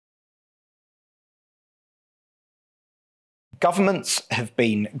Governments have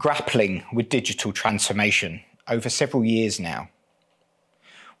been grappling with digital transformation over several years now.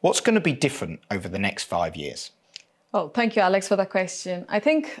 What's going to be different over the next 5 years? Well, thank you, Alex, for that question.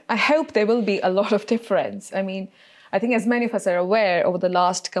 I hope there will be a lot of difference. I think as many of us are aware, over the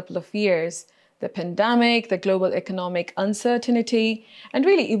last couple of years, the pandemic, the global economic uncertainty, and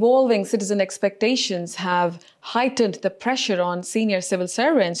really evolving citizen expectations have heightened the pressure on senior civil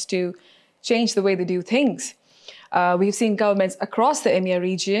servants to change the way they do things. We've seen governments across the EMEA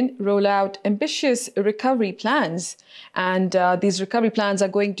region roll out ambitious recovery plans, and these recovery plans are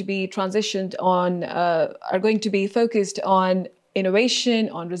going to be focused on innovation,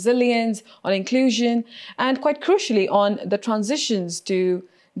 on resilience, on inclusion, and quite crucially on the transitions to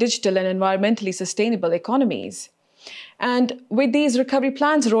digital and environmentally sustainable economies. And with these recovery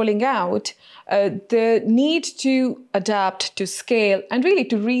plans rolling out, the need to adapt, to scale, and really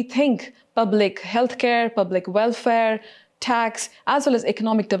to rethink public healthcare, public welfare, tax, as well as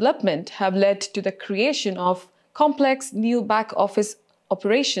economic development have led to the creation of complex new back office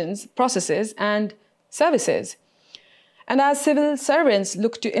operations, processes, and services. And as civil servants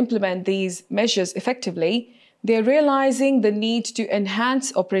look to implement these measures effectively, they're realizing the need to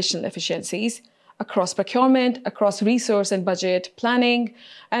enhance operational efficiencies across procurement, across resource and budget planning,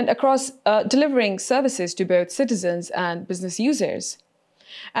 and across delivering services to both citizens and business users.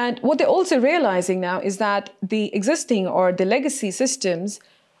 And what they're also realizing now is that the existing or the legacy systems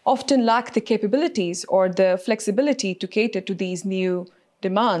often lack the capabilities or the flexibility to cater to these new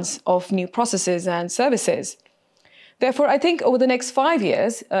demands of new processes and services. Therefore, I think over the next 5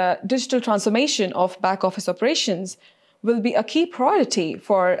 years, digital transformation of back office operations will be a key priority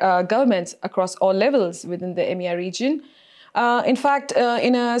for governments across all levels within the EMEA region. In fact,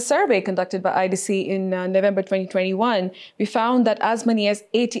 in a survey conducted by IDC in November 2021, we found that as many as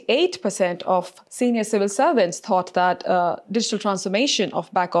 88% of senior civil servants thought that digital transformation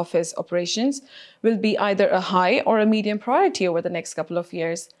of back office operations will be either a high or a medium priority over the next couple of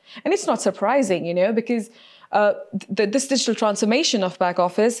years. And it's not surprising, because this digital transformation of back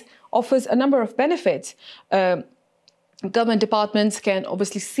office offers a number of benefits. Government departments can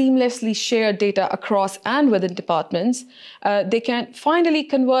obviously seamlessly share data across and within departments. They can finally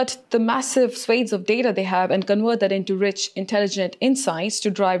convert the massive swathes of data they have and convert that into rich, intelligent insights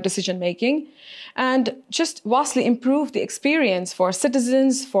to drive decision-making, and just vastly improve the experience for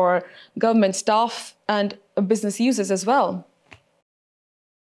citizens, for government staff, and business users as well.